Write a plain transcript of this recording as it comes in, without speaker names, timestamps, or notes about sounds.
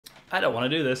I don't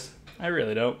want to do this. I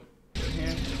really don't.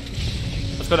 Yeah.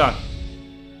 What's going on?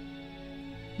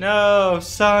 No,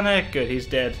 Sonic. Good, he's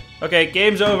dead. Okay,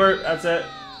 game's over. That's it.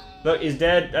 Look, he's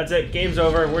dead. That's it. Game's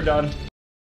over. We're done.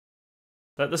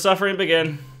 Let the suffering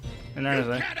begin. And there's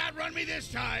it. Can't outrun me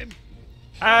this time.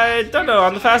 I don't know.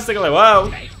 I'm the fastest thing alive.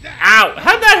 Whoa! Ow!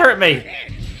 How'd that hurt me?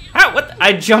 How? What?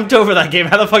 I jumped over that game.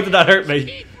 How the fuck did that hurt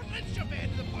me? Let's jump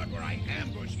ahead to the part where I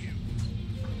ambush you.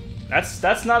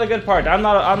 That's not a good part. I'm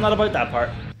not about that part.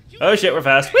 Oh shit, we're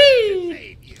fast.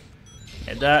 Whee!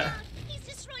 Hit that.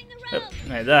 Yep,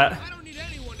 hit that. I don't need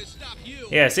anyone to stop you.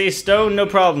 Yeah, see, stone, no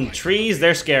problem. Trees,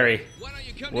 they're scary. Why don't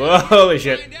you come Whoa, holy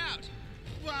shit. find out?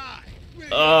 Why?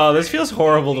 Oh, this feels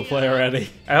horrible to play already.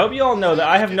 I hope you all know that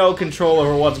I have no control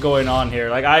over what's going on here.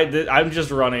 Like I'm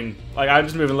just running. Like I'm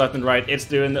just moving left and right. It's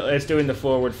doing the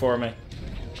forward for me.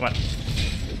 Come on.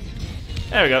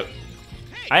 There we go.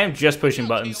 I am just pushing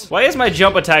buttons. Why is my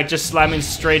jump attack just slamming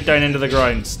straight down into the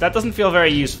ground? That doesn't feel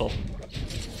very useful.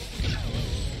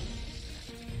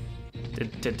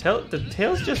 Did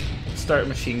Tails just start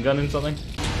machine gunning something?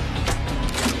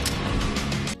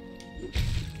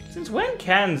 Since when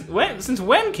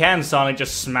can Sonic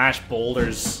just smash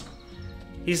boulders?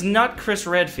 He's not Chris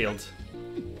Redfield.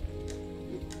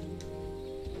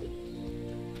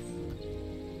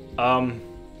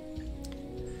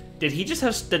 Did he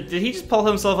just pull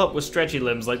himself up with stretchy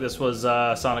limbs like this was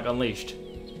Sonic Unleashed?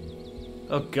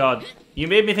 Oh god. You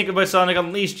made me think about Sonic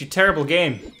Unleashed, you terrible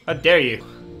game. How dare you?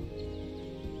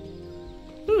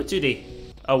 Ooh, 2D.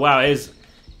 Oh wow, it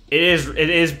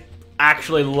is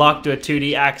actually locked to a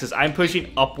 2D axis. I'm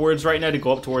pushing upwards right now to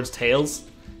go up towards Tails.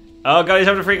 Oh god, he's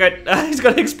having a freak out. He's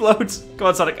gonna explode. Come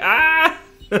on, Sonic. Ah!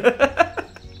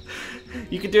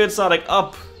 You can do it, Sonic.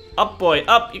 Up. Up, boy.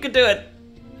 Up. You can do it.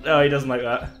 Oh, he doesn't like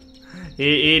that.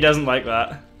 He doesn't like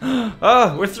that.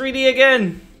 Oh, we're 3D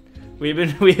again. We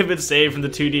have been saved from the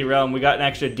 2D realm. We got an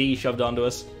extra D shoved onto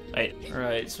us. Right.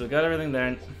 Alright, so we got everything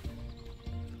there.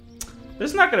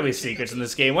 There's not gonna be secrets in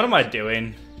this game. What am I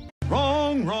doing?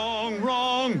 Wrong, wrong,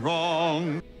 wrong,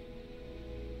 wrong.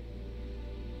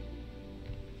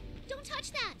 Don't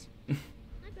touch that.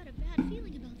 I've got a bad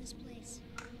feeling about this place.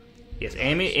 Yes,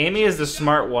 Amy is the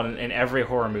smart one in every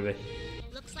horror movie.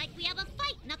 Looks like we have a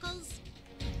fight, Knuckles.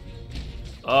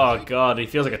 Oh god, he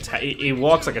feels like he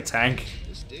walks like a tank.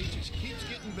 The stage just keeps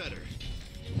getting better.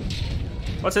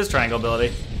 What's his triangle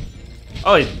ability?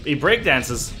 Oh, he break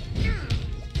dances.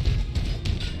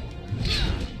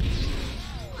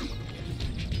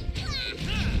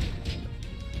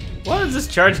 What is this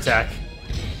charge attack?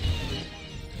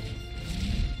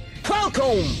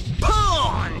 Falcon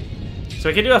Punch! So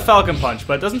he can do a Falcon Punch,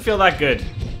 but it doesn't feel that good.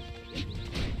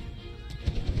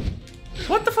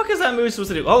 What the fuck is that move supposed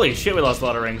to do? Holy shit, we lost a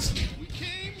lot of rings. We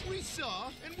came, we saw,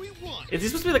 and we won. Is he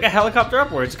supposed to be like a helicopter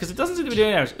upwards? Because it doesn't seem to be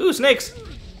doing damage. Ooh, snakes!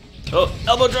 Oh,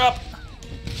 elbow drop!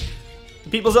 The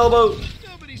people's elbow!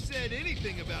 Nobody said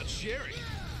anything about sharing.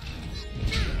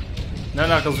 No,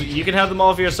 Knuckles, you can have them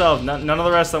all for yourself. None of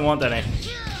the rest of them want any.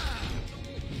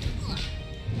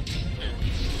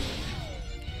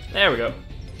 There we go.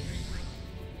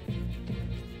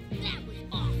 That was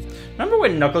awesome. Remember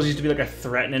when Knuckles used to be like a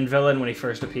threatening villain when he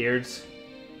first appeared?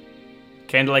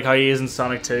 Kinda like how he is in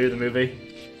Sonic 2, the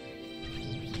movie.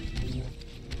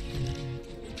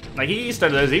 Like, he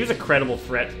started as he was a credible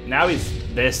threat. Now he's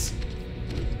this.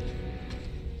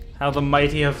 How the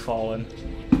mighty have fallen.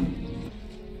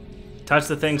 Touch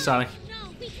the thing, Sonic. No,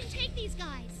 we can take these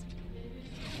guys.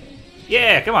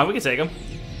 Yeah, come on, we can take him.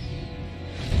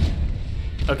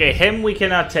 Okay, him we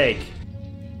cannot take.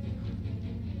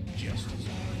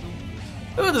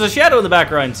 Ooh, there's a shadow in the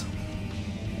background.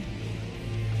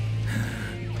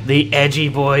 The edgy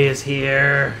boy is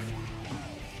here.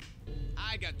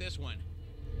 I got this one.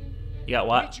 You got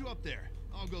what? Meet you up there.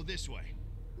 I'll go this way.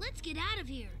 Let's get out of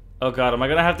here. Oh god, am I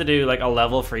gonna have to do like a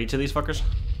level for each of these fuckers?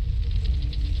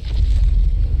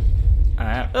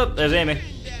 Oh, there's Amy.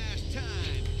 Dash time.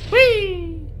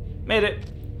 Whee! Made it.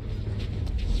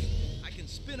 I can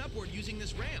spin upward using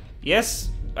this ramp. Yes,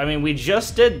 I mean we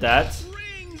just did that.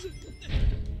 Rings.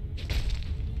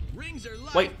 Rings are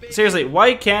life, Wait, baby. seriously,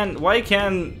 why can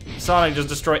Sonic just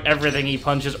destroy everything he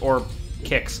punches or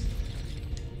kicks?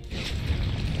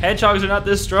 Hedgehogs are not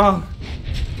this strong.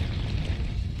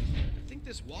 I think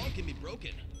this wall can be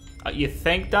broken. You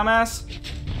think, dumbass?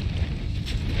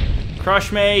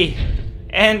 Crush me!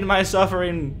 End my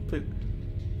suffering! Please.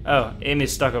 Oh,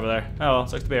 Amy's stuck over there. Oh well,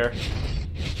 sucks to be her.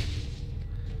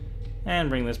 And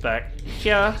bring this back.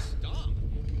 Yeah. Stomp.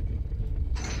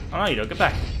 Oh no, you don't. Get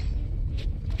back.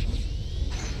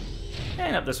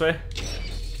 And up this way.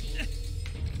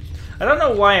 I don't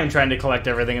know why I'm trying to collect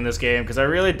everything in this game, because I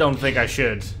really don't think I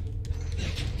should.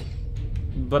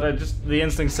 But the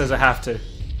instinct says I have to.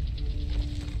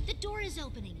 The door is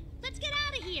opening. Let's get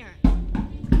out of here.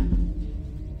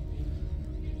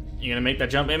 You gonna make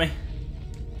that jump, Amy?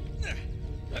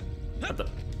 What the?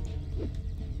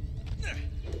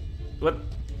 What?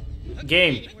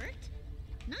 Game. It worked.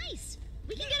 Nice.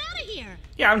 We can get out of here.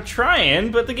 Yeah, I'm trying,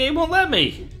 but the game won't let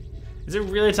me. Is it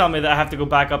really telling me that I have to go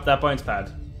back up that bounce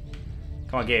pad?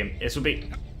 Come on, game. This would be...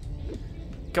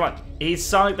 Come on. He's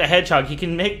Sonic the Hedgehog. He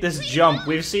can make this jump.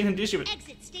 We've seen him do stupid...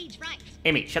 Exit stage right.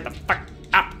 Amy, shut the fuck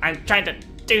up. I'm trying to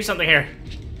do something here.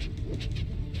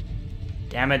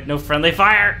 Damn it, no friendly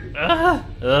fire.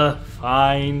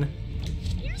 Fine.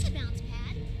 Here's a bounce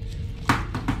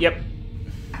pad. Yep.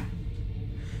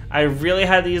 I really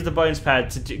had to use the bounce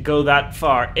pad to go that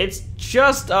far. It's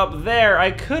just up there.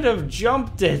 I could have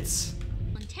jumped it.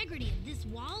 Integrity of this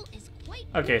wall is quite...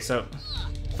 Okay, so...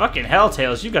 Fucking hell,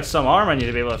 Tails. You've got some arm on you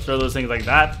to be able to throw those things like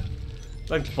that.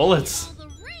 Like bullets. All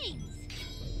the rings.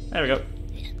 There we go.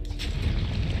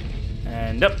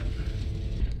 And up.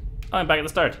 Oh, I'm back at the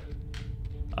start.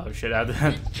 Oh shit, I have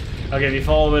to... Okay, if you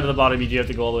fall all the way to the bottom, you do have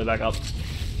to go all the way back up.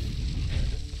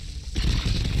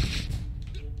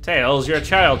 Tails, you're a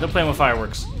child. Quit playing with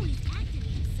fireworks. Always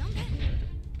activating something.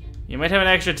 You might have an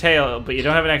extra tail, but you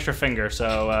don't have an extra finger,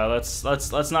 so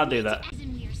let's not do that. As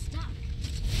in we're stuck.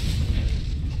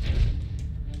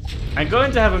 I'm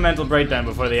going to have a mental breakdown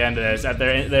before the end of this at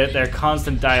their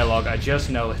constant dialogue. I just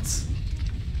know it.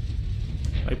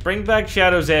 Like, bring back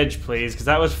Shadow's Edge, please, because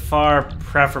that was far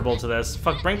preferable to this.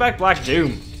 Fuck, bring back Black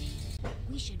Doom.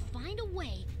 We should find a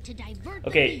way to divert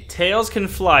Okay, the beam. Tails can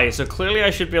fly, so clearly I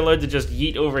should be allowed to just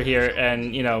yeet over here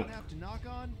and, you know... Have to knock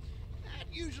on? That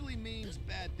usually means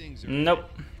bad things are... Nope.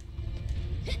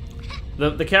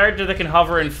 The character that can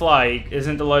hover and fly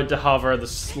isn't allowed to hover the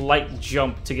slight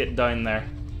jump to get down there.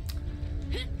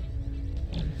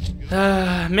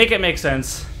 Make it make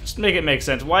sense. Just make it make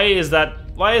sense. Why is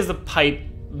the pipe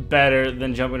better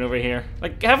than jumping over here?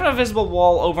 Like, have a visible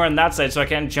wall over on that side so I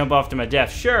can't jump off to my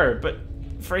death. Sure, but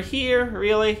for here,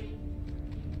 really?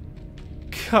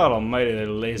 God almighty, they're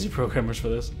lazy programmers for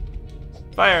this.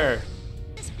 Fire!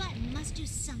 This button must do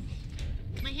something.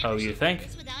 My hammer Oh, you should think? do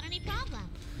this without any problem.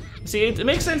 See, it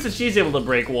makes sense that she's able to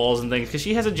break walls and things, because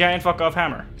she has a giant fuck-off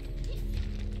hammer.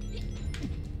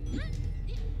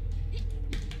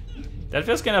 That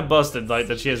feels kind of busted, like,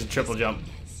 that she has a triple jump.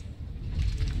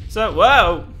 So,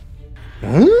 whoa!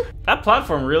 Huh? That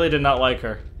platform really did not like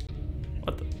her.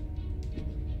 What the?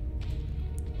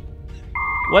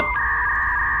 What?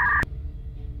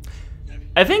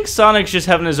 I think Sonic's just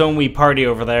having his own wee party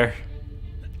over there.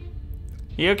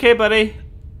 You okay, buddy?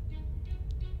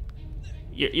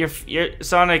 You're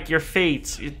Sonic, your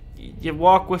feet. You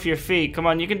walk with your feet. Come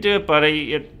on, you can do it,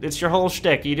 buddy. It's your whole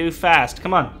shtick. You do fast.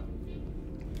 Come on.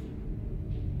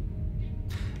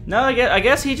 No, I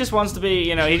guess he just wants to be,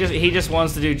 you know, he just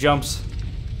wants to do jumps.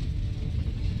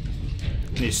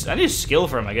 I need skill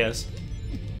for him, I guess.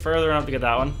 Further enough to get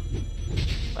that one.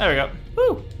 There we go.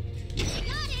 Woo!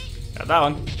 Got that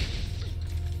one.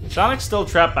 Sonic's still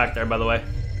trapped back there, by the way.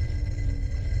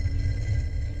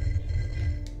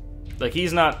 Like,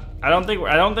 he's not. I don't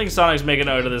think Sonic's making it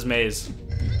out of this maze.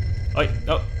 Oh,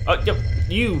 yep.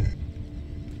 You.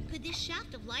 Could this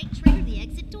shaft of light trigger the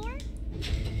exit door?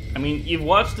 I mean, you've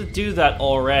watched it do that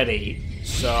already,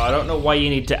 so I don't know why you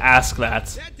need to ask that.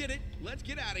 That did it. Let's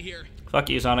get out of here. Fuck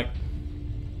you, Sonic.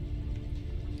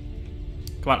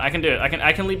 Come on, I can do it.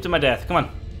 I can leap to my death. Come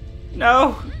on.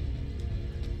 No.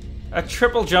 A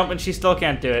triple jump and she still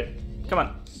can't do it. Come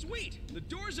on. Sweet. The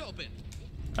door's open.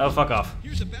 Oh, fuck off.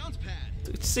 Here's a bounce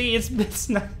pad. See, it's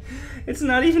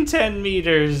not even 10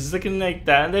 meters. They can make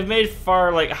that. And they've made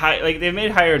they've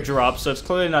made higher drops, so it's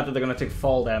clearly not that they're gonna take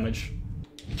fall damage.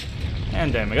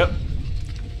 And there we go.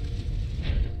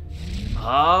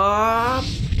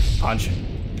 Punch.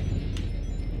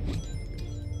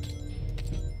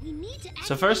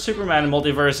 So first Superman in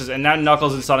Multiverses, and now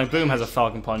Knuckles and Sonic Boom has a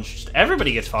Falcon Punch. Just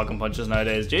everybody gets Falcon Punches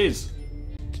nowadays, jeez.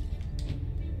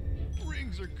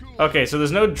 Rings are cool. Okay, so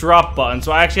there's no drop button,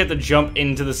 so I actually have to jump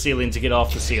into the ceiling to get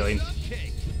off the ceiling.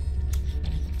 Okay.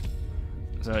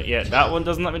 So yeah, that one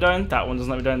doesn't let me down, that one doesn't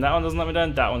let me down, that one doesn't let me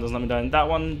down, that one doesn't let me down, that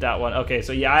one. Okay,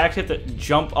 so yeah, I actually have to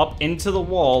jump up into the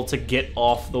wall to get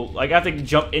off the... Like, I have to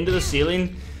jump into the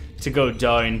ceiling to go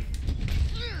down.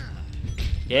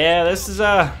 Yeah, this is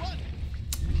A+,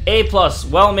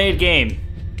 well-made game.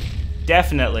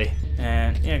 Definitely.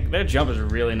 And yeah, their jump is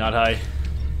really not high.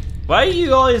 Why are you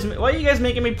guys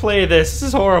making me play this? This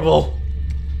is horrible.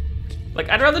 Like,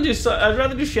 I'd rather do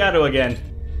Shadow again.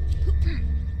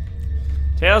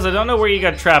 Tails, I don't know where you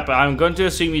got trapped, but I'm going to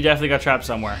assume you definitely got trapped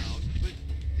somewhere. But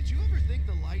did you ever think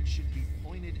the light should be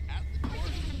pointed at the door?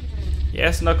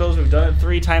 Yes, Knuckles, we've done it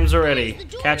 3 times already. The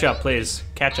door Catch up, open. please.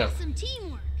 Catch up. Awesome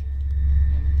teamwork.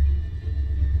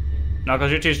 Knuckles,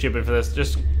 you're too stupid for this.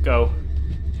 Just go.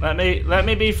 Let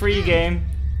me be free, game.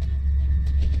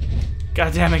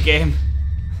 God damn it, game.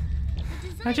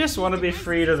 I just want to be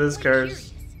free to this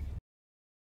curse.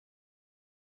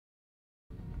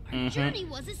 Our journey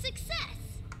was a success.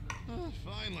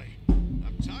 Finally.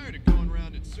 I'm tired of going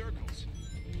around in circles.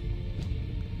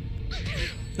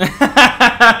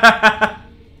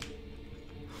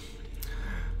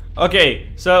 Okay,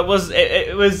 so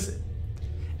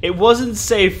it wasn't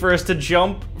safe for us to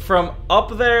jump from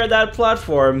up there, that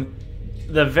platform,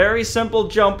 the very simple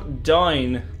jump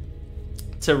down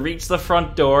to reach the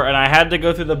front door, and I had to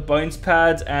go through the bounce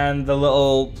pads and the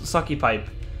little sucky pipe.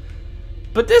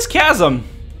 But this chasm,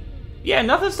 yeah,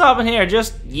 nothing stopping here,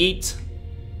 just yeet.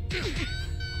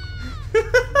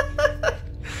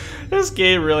 This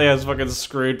game really has fucking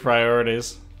screwed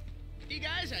priorities. Hey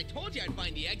guys, I told you I'd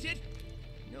find the exit.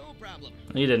 No problem.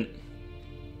 You didn't.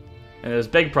 And there's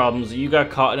big problems. You got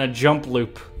caught in a jump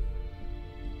loop.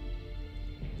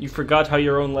 You forgot how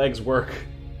your own legs work.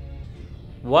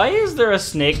 Why is there a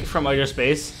snake from outer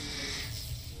space?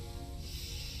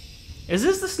 Is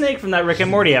this the snake from that Rick and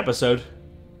Morty episode?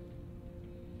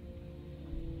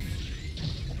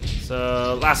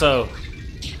 So, lasso.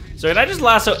 So can I just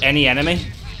lasso any enemy?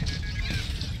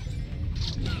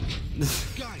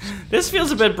 This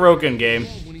feels a bit broken, game.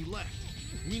 When he left,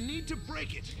 we need to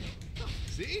break it.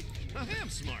 See? I am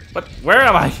smart. What? Where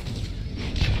am I?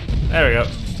 There we go.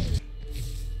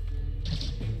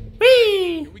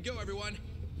 Whee! Here we go, everyone.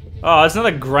 Oh, it's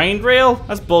another grind rail?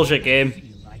 That's bullshit,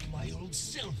 game. Like my old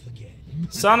self again.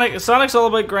 Sonic's all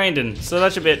about grinding, so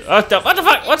that should be it. What the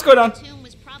fuck? What's going on? Tomb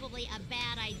was probably a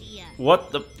bad idea.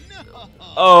 What the?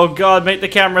 Oh god, make the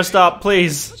camera stop,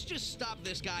 please. Let's just stop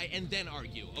this guy and then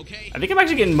argue, okay? I think I'm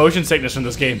actually getting motion sickness from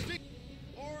this game.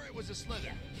 Or it was a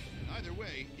slither. Either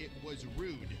way, it was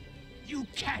rude. You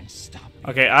can't stop me.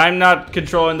 Okay, I'm not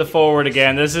controlling the forward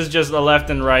again. This is just the left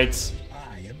and rights.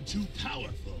 I am too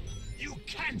powerful. You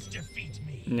can't defeat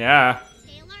me. Yeah.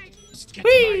 Stay alert. Just get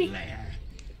Whee! to my lair.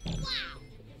 Wow.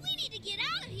 We need to get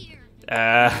out of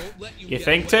here. You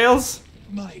think, Tails?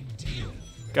 My dear.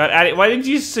 God, Addy, why did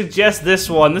you suggest this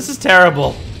one? This is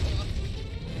terrible.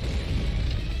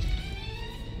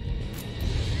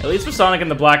 At least for Sonic and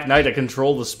the Black Knight, I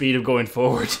control the speed of going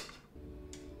forward.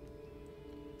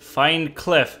 Find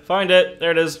cliff. Find it.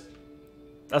 There it is.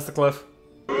 That's the cliff.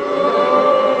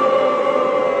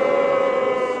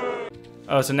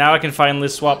 Oh, so now I can finally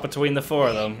swap between the 4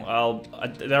 of them. Well,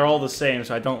 they're all the same,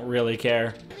 so I don't really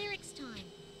care. Lyrics time.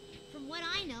 From what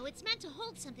I know, it's meant to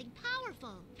hold something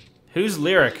powerful. Who's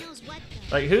Lyric? Who knows what,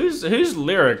 though? Like, who's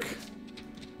Lyric?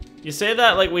 You say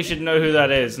that like we should know who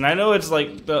that is, and I know it's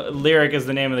like the Lyric is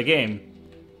the name of the game,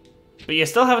 but you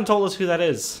still haven't told us who that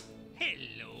is.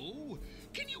 Hello.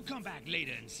 Can you come back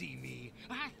later and see me?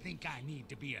 I think I need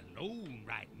to be alone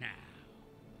right now.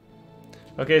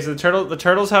 Okay, so the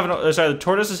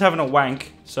tortoise is having a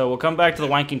wank, so we'll come back to the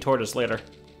wanking tortoise later.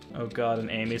 Oh god, an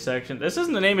Amy section. This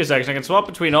isn't an Amy section. I can swap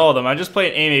between all of them. I'm just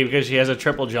playing Amy because she has a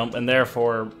triple jump and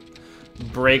therefore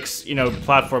breaks, you know,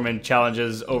 platforming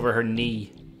challenges over her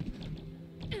knee.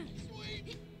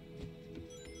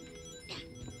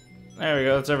 There we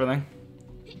go, that's everything.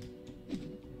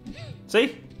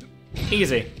 See?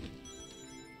 Easy.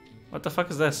 What the fuck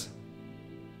is this?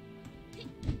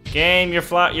 Game,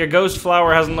 your ghost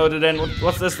flower hasn't loaded in.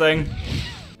 What's this thing?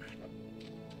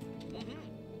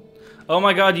 Oh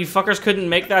my god, you fuckers couldn't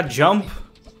make that jump?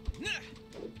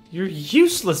 You're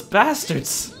useless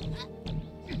bastards.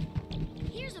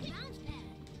 Here's a bounce pad.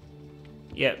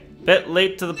 Yeah, bit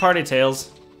late to the party,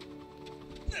 Tails.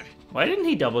 Why didn't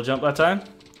he double jump that time?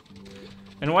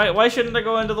 And why shouldn't I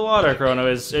go into the water, Chrono?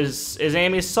 Is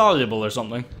Amy soluble or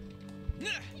something?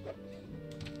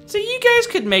 So you guys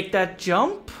could make that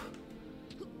jump?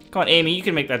 Come on, Amy, you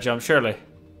can make that jump, surely.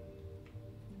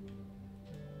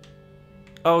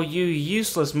 Oh, you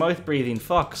useless mouth-breathing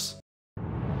fucks.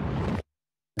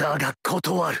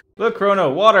 Look,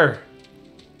 Chrono, water!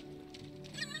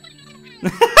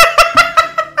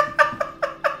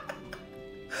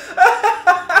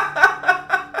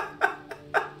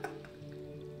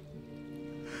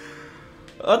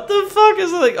 What the fuck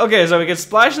is it like? Okay, so we can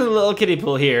splash in the little kiddie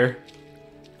pool here.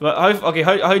 But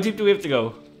how deep do we have to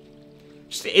go?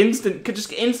 Just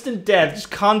instant death.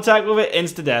 Just contact with it,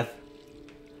 instant death.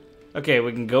 Okay,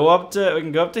 we can go up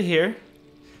to here.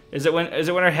 Is it when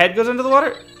her head goes into the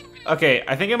water? Okay,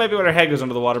 I think it might be when her head goes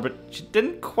under the water, but she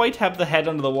didn't quite have the head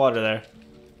under the water there.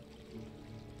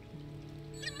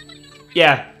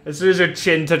 Yeah, as soon as her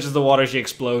chin touches the water, she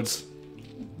explodes.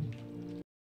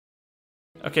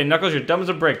 Okay, Knuckles, you're dumb as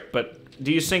a brick, but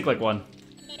do you sink like one?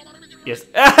 Yes.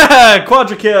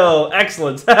 Quadra kill!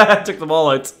 Excellent. Took them all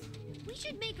out. We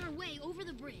should make our way over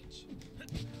the bridge.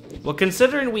 Well,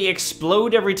 considering we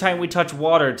explode every time we touch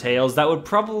water, Tails, that would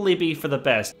probably be for the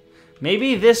best.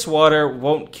 Maybe this water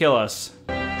won't kill us.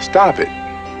 Stop it.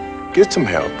 Get some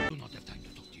help. I do not have time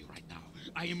to talk to you right now.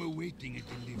 I am awaiting a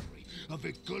delivery of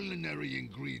a culinary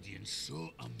ingredient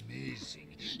so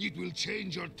amazing it will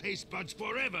change your taste buds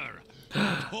forever.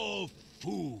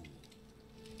 Tofu.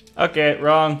 Okay,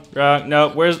 wrong.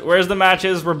 No, where's the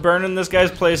matches? We're burning this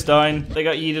guy's place down. They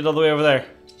got yeeted all the way over there.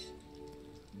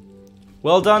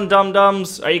 Well done,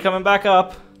 dum-dums. Are you coming back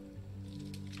up?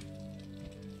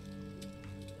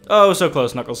 Oh, so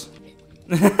close, Knuckles.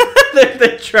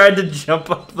 they tried to jump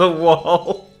up the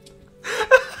wall.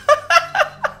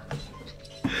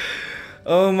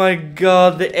 Oh my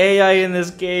god, the AI in this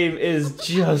game is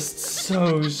just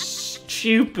so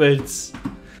stupid.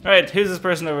 Alright, who's this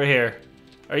person over here?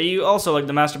 Are you also like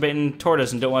the masturbating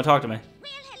tortoise and don't want to talk to me?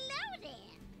 Well, hello there.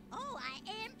 Oh, I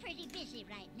am pretty busy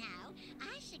right now.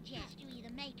 I suggest you either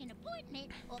make an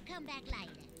appointment or come back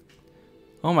later.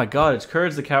 Oh my god, it's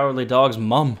Courage the Cowardly Dog's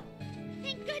mum.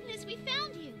 Thank goodness we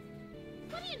found you.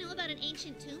 What do you know about an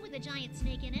ancient tomb with a giant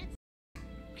snake in it?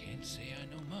 Can't say I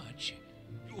know much.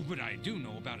 But I do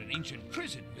know about an ancient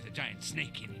prison with a giant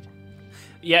snake in it.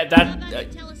 Yeah, How about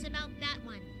you tell us about that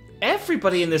one?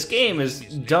 everybody in this game is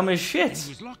dumb as shit. He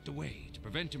was locked away to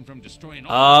prevent him from destroying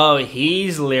all. Oh,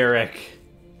 he's Lyric.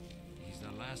 He's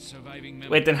the last surviving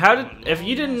member. Wait, then how did... If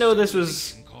you didn't know this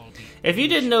was... If you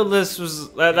didn't know this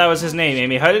was... that was his name,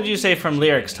 Amy, how did you say from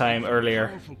Lyric's time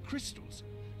earlier?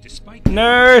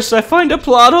 Nurse, I find a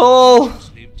plot hole!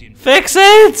 Fix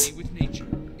it!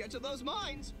 Get to those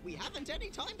mines. We haven't any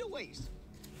time to waste.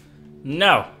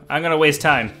 No, I'm gonna waste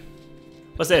time.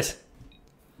 What's this?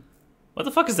 What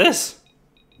the fuck is this?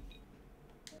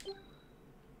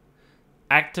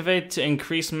 Activate to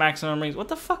increase maximum rings. What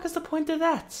the fuck is the point of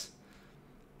that?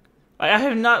 I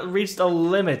have not reached a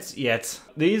limit yet.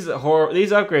 These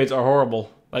upgrades are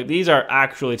horrible. Like, these are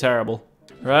actually terrible.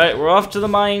 Right, we're off to the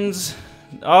mines.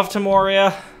 Off to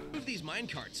Moria. Move these mine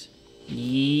carts.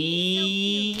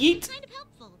 Yeet. Kind of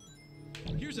helpful.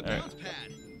 Here's a bounce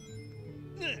pad.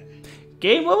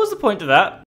 Game, what was the point of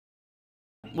that?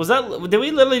 Was that... Did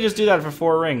we literally just do that for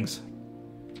 4 rings?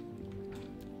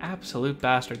 Absolute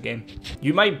bastard game.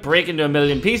 You might break into a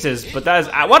million pieces, but that is...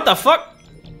 what the fuck?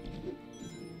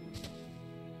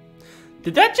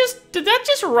 Did that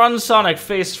just run Sonic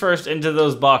face first into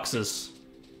those boxes?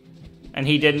 And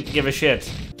he didn't give a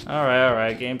shit.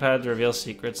 Alright. Gamepad reveals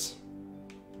secrets.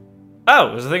 Oh,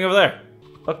 there's a thing over there.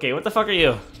 Okay, what the fuck are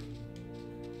you?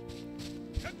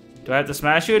 Do I have to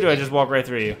smash you or do I just walk right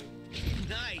through you?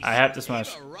 Nice. I have to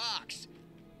smash. Ava rocks.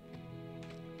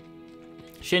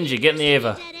 Shinji, get in the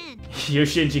Ava. Dead end. Yo,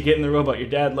 Shinji, get in the robot. Your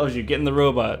dad loves you. Get in the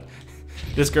robot.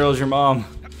 This girl's your mom.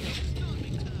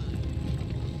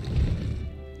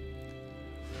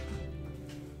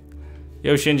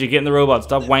 Yo, Shinji, get in the robot.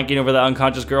 Stop wanking over that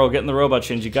unconscious girl. Get in the robot,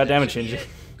 Shinji. God damn it, Shinji.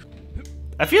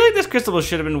 I feel like this crystal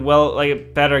should have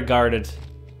been better guarded.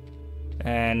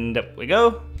 And up we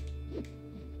go.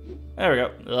 There we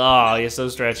go. Oh, you're so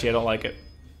stretchy. I don't like it.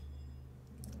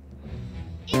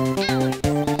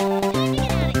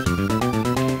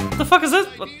 What the fuck is this?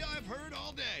 Idea I've heard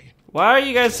all day. Why are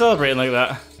you guys celebrating like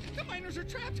that? The miners are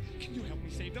trapped. Can you help me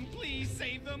save them? Please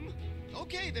save them.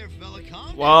 Okay there, fella,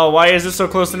 calm Wow, why is this so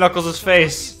close to Knuckles'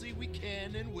 face? Obviously we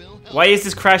can and will help. Why is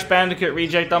this Crash Bandicoot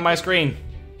reject on my screen?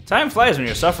 Time flies when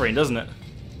you're suffering, doesn't it?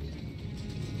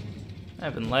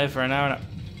 I've been live for an hour now.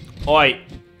 Oi!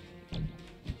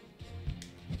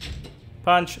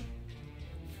 Punch.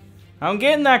 I'm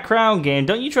getting that crown, game.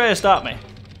 Don't you try to stop me.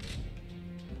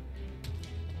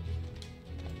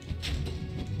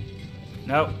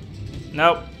 Nope.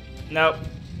 Nope. Nope.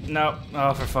 Nope.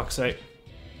 Oh, for fuck's sake.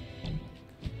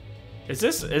 Is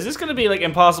this gonna be like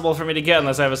impossible for me to get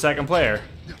unless I have a second player?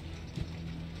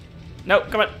 No,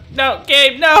 come on. No,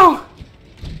 Gabe, no!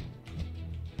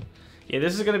 Yeah,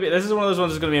 this is one of those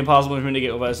ones that's gonna be impossible for me to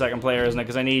get without a second player, isn't it?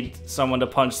 Because I need someone to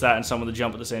punch that and someone to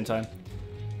jump at the same time.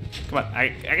 Come on, I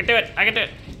can do it, I can do it.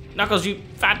 Knuckles, you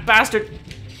fat bastard.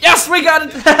 Yes, we got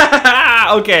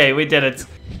it! Okay, we did it.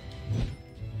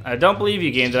 I don't believe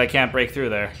you, game, that I can't break through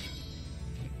there.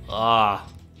 Ah.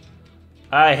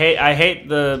 I hate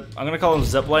the, I'm gonna call them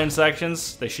zipline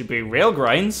sections. They should be rail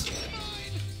grinds.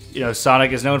 you know,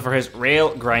 Sonic is known for his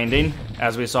rail grinding,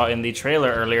 as we saw in the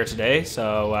trailer earlier today.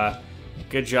 So,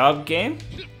 good job, game.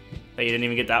 But you didn't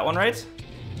even get that one right.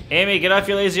 Amy, get off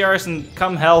your lazy arse and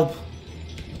come help.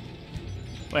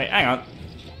 Wait, hang on.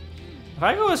 If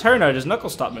I go as her now, does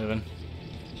Knuckles stop moving?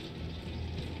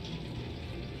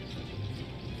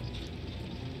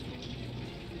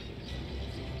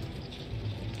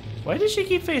 Why does she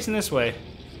keep facing this way?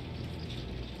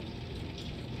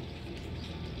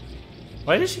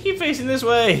 Why does she keep facing this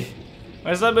way?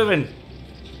 Why is that moving?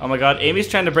 Oh my god, Amy's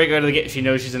trying to break out of the game. She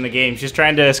knows she's in the game. She's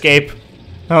trying to escape.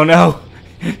 Oh no.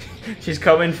 She's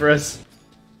coming for us.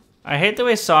 I hate the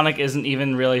way Sonic isn't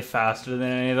even really faster than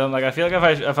any of them. Like, I feel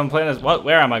like if I'm playing as... What?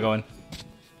 Where am I going?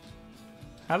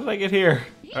 How did I get here?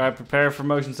 Alright, prepare for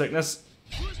motion sickness.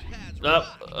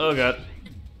 Oh god.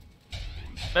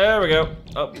 There we go.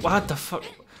 Oh, what the fuck?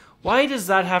 Why does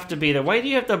that have to be there? Why do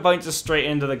you have to bounce us straight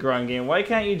into the ground game? Why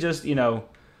can't you just, you know,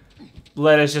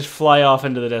 let us just fly off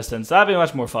into the distance? That'd be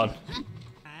much more fun.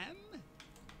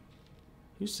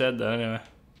 Who said that anyway?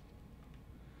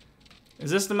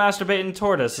 Is this the masturbating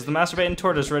tortoise? Is the masturbating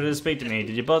tortoise ready to speak to me?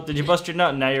 Did you bust your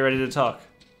nut and now you're ready to talk?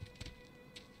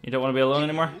 You don't want to be alone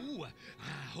anymore?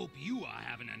 I hope you are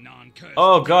having a non-curse.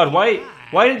 Oh god,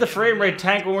 why did the frame rate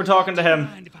tank when we're talking to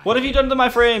him? What have you done to my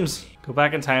frames? Go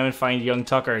back in time and find young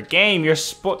Tucker. Game, you're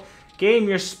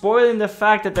spoiling the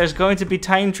fact that there's going to be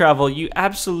time travel. You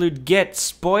absolute get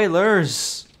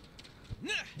spoilers.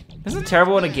 Isn't it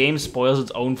terrible when a game spoils its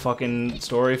own fucking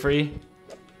story for you?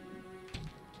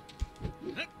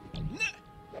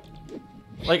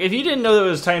 Like, if you didn't know there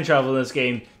was time travel in this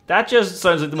game, that just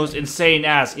sounds like the most insane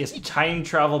ass. Is time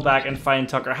travel back and find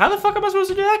Tucker. How the fuck am I supposed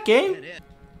to do that, game?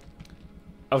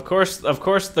 Of course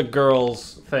the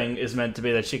girls thing is meant to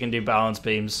be that she can do balance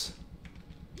beams.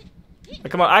 Like,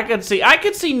 come on, I could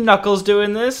see Knuckles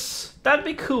doing this. That'd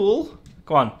be cool.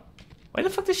 Come on. Why the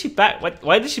fuck does she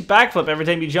why does she backflip every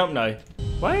time you jump now?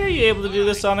 Why are you able to do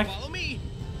this, Sonic?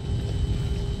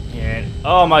 Yeah.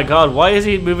 Oh my god, why is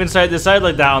he moving side to side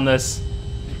like that on this?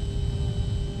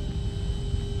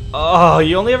 Oh,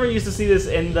 you only ever used to see this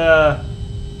in the...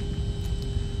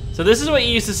 So this is what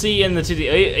you used to see in the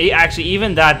 2D. Actually,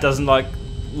 even that doesn't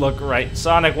look right.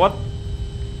 Sonic, what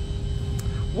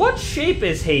shape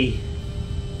is he?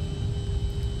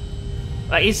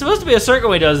 Like, he's supposed to be a circle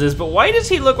when he does this, but why does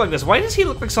he look like this? Why does he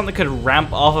look like something could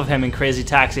ramp off of him in Crazy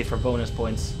Taxi for bonus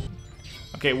points?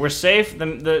 Okay, we're safe.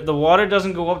 The water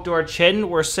doesn't go up to our chin.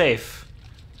 We're safe.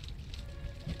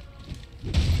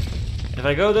 If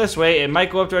I go this way, it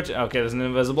might go up to our chin. Okay, there's an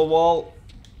invisible wall.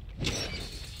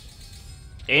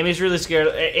 Amy's really scared.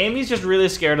 Amy's just really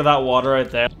scared of that water right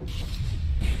there.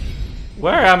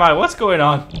 Where am I? What's going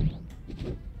on?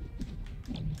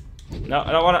 No,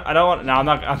 I don't want to. No, I'm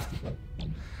not.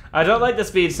 I don't like the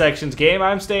speed sections, game.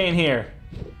 I'm staying here.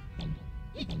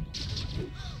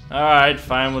 Alright,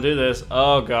 fine. We'll do this.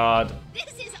 Oh, God.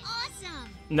 This is awesome.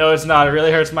 No, it's not. It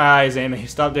really hurts my eyes, Amy.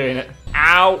 Stop doing it.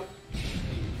 Ow.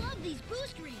 Love these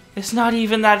boost rings. It's not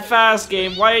even that fast,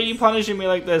 game. Why are you punishing me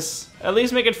like this? At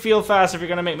least make it feel fast if you're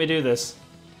gonna make me do this.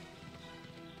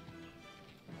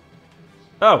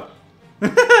 Oh.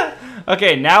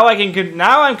 Okay, now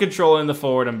I'm controlling the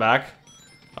forward and back.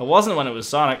 I wasn't when it was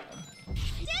Sonic.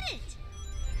 Did it?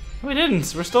 We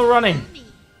didn't. We're still running.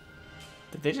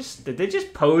 Did they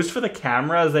just pose for the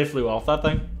camera as they flew off that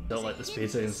thing? Don't like the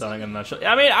speed section in Sonic in a nutshell.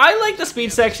 I mean, I like the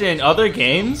speed section in other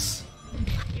games.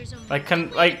 Like,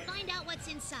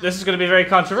 this is gonna be very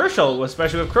controversial,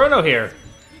 especially with Chrono here.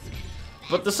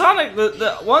 But the Sonic,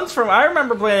 the ones from, I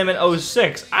remember playing them in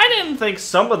 06, I didn't think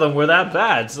some of them were that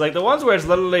bad. So, like, the ones where it's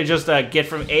literally just get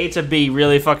from A to B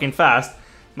really fucking fast,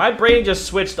 my brain just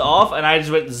switched off and I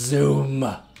just went zoom.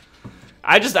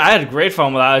 I had great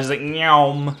fun with that. I was like,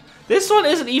 nyom. This one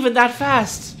isn't even that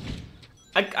fast.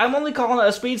 I'm only calling it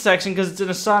a speed section because it's in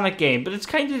a Sonic game, but it's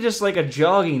kind of just like a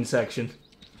jogging section.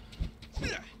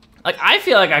 Like, I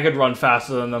feel like I could run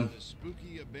faster than them.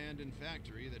 Spooky abandoned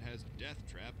factory that has death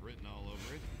trap written all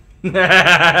over it.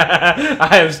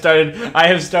 I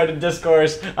have started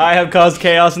discourse. I have caused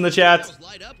chaos in the chat.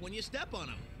 Light up when you step on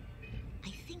them. I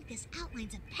think this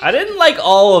outlines a I didn't like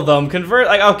all of them.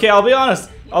 Okay, I'll be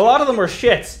honest. A lot of them were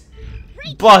shit.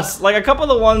 But, like, a couple of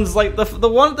the ones, like, the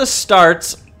one at the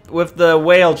start with the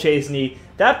whale chasing you,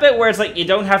 that bit where it's like you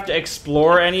don't have to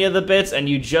explore any of the bits and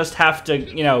you just have to,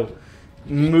 you know,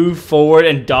 move forward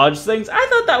and dodge things. I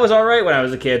thought that was alright when I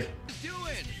was a kid.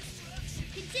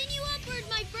 Continue upward,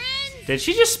 my friend. Did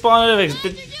she just spawn out of...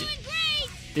 You're doing great.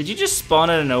 Did you just spawn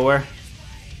out of nowhere?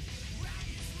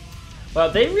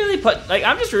 Well, they really put... Like,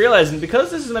 I'm just realizing,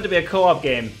 because this is meant to be a co-op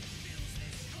game,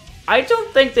 I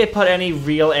don't think they put any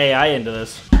real AI into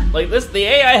this. Like this, the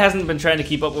AI hasn't been trying to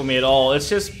keep up with me at all. It's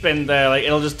just been there, like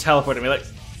it'll just teleport at me. Like,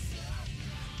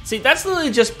 see, that's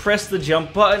literally just press the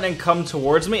jump button and come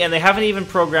towards me, and they haven't even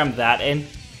programmed that in.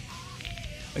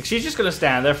 Like she's just gonna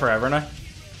stand there forever now.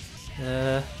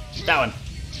 That one.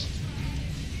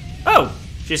 Oh,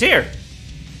 she's here.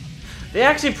 They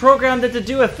actually programmed it to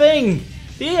do a thing.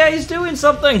 The AI is doing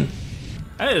something.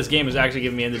 I think this game is actually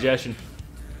giving me indigestion.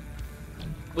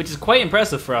 Which is quite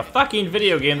impressive for a fucking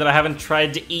video game that I haven't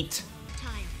tried to eat.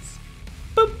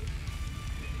 Boop.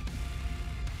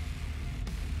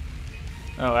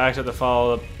 Oh, I actually have to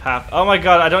follow the path. Oh my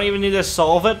god, I don't even need to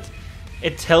solve it.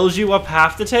 It tells you what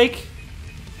path to take.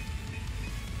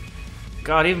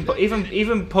 God, even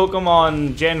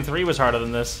Pokemon Gen 3 was harder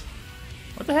than this.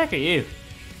 What the heck are you?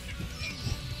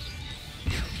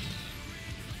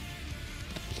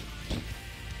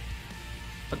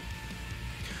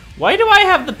 Why do I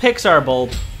have the Pixar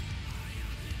bulb?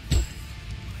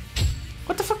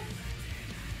 What the fuck?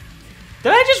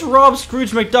 Did I just rob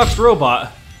Scrooge McDuck's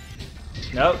robot?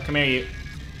 No, come here, you.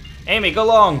 Amy, go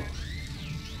long.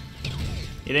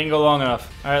 You didn't go long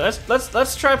enough. All right,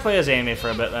 let's try play as Amy for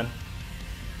a bit then.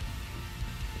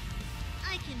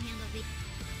 I can handle the.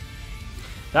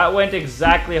 That went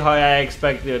exactly how I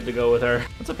expected it to go with her.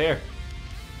 What's up here?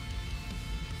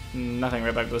 Nothing.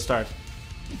 Right back to the start.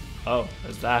 Oh,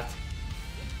 there's that.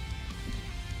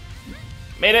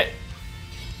 Made it.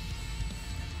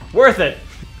 Worth it.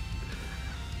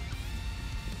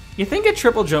 You think a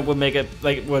triple jump would make it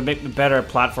would make me better at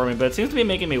platforming, but it seems to be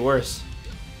making me worse.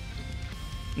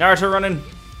 Naruto running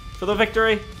for the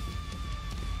victory.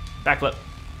 Backflip.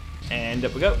 And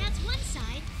up we go. That's one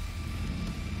side.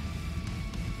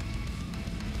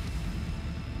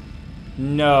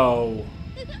 No.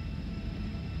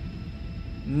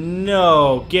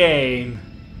 No, game.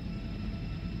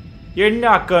 You're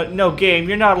not gonna. No, game,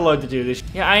 you're not allowed to do this.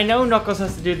 Yeah, I know Knuckles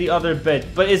has to do the other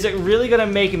bit, but is it really gonna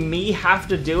make me have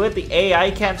to do it? The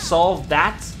AI can't solve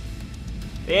that?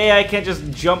 The AI can't just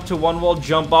jump to one wall,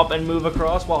 jump up, and move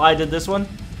across while I did this one?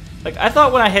 Like, I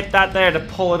thought when I hit that there to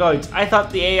pull it out, I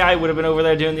thought the AI would have been over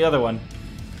there doing the other one.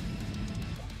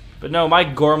 But no, my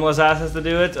Gormless ass has to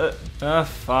do it.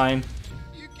 Fine.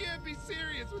 You can't be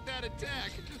serious with that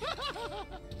attack.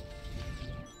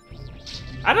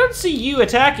 I don't see you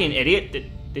attacking, idiot.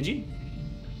 Did you?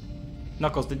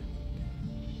 Knuckles,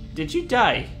 did you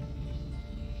die?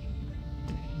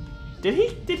 Did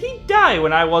he die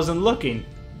when I wasn't looking?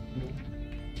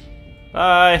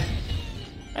 Bye.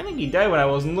 I think he died when I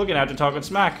wasn't looking out to talking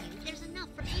smack. There's enough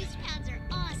for these pads are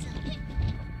awesome.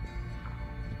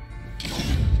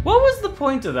 What was the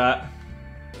point of that?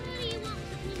 What do you want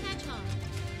with the blue hedgehog?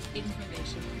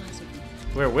 Information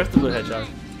classified. We're with the blue hedgehog.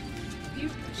 Peer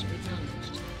pressure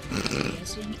acknowledged.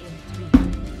 Guessing in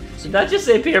 3. Did that just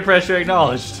say peer pressure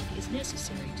acknowledged? Is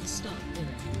necessary to stop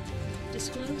interview.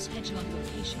 Disclose hedgehog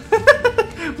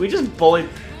location. we just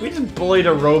bullied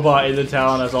a robot into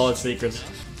telling us all its secrets.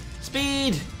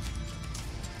 Speed!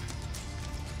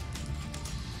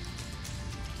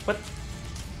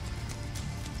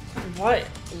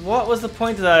 What was the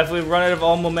point of that if we run out of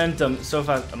all momentum so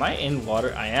fast? Am I in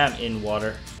water? I am in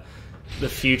water. The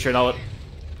future and all it.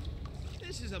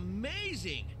 This is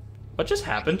amazing. What just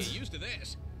happened? Get used to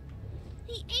this.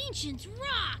 The ancients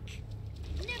rock.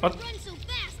 Never What? run so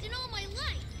fast in all my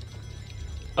life.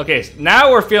 Okay, so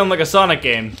now we're feeling like a Sonic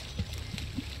game.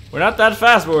 We're not that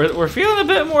fast, but we're feeling a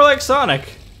bit more like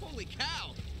Sonic. Holy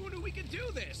cow! Who knew we could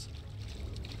do this?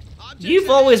 Object You've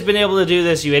always been able to do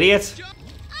this, you idiot.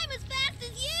 I'm as fast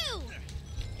as you.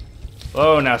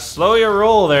 Oh, now slow your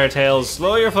roll there, Tails.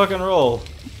 Slow your fucking roll.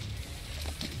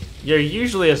 You're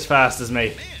usually as fast as me.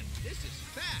 Man, this is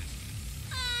fast.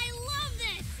 I love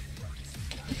this.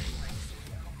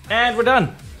 And we're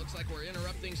done. Looks like we're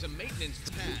interrupting some maintenance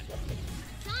pad.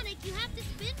 Sonic, you have to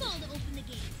spinball to open the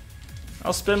gate.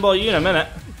 I'll spinball you in a minute.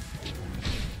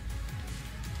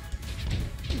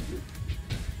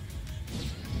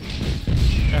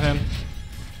 Got him.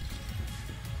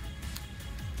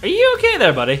 Are you okay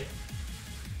there, buddy?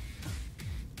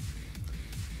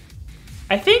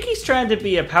 I think he's trying to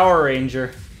be a Power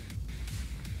Ranger.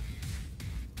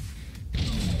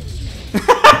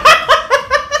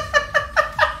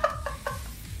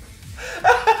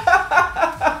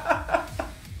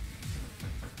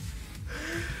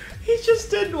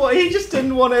 He just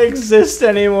didn't want to exist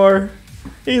anymore.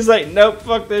 He's like, nope,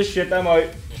 fuck this shit, I'm out.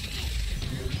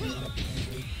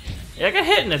 Yeah, I got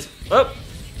hit in it. Oh.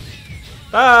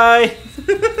 Bye.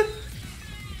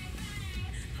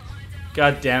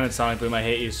 God damn it, Sonic Boom, I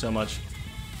hate you so much.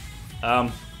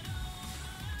 Are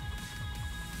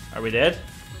we dead?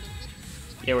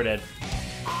 Yeah, we're dead.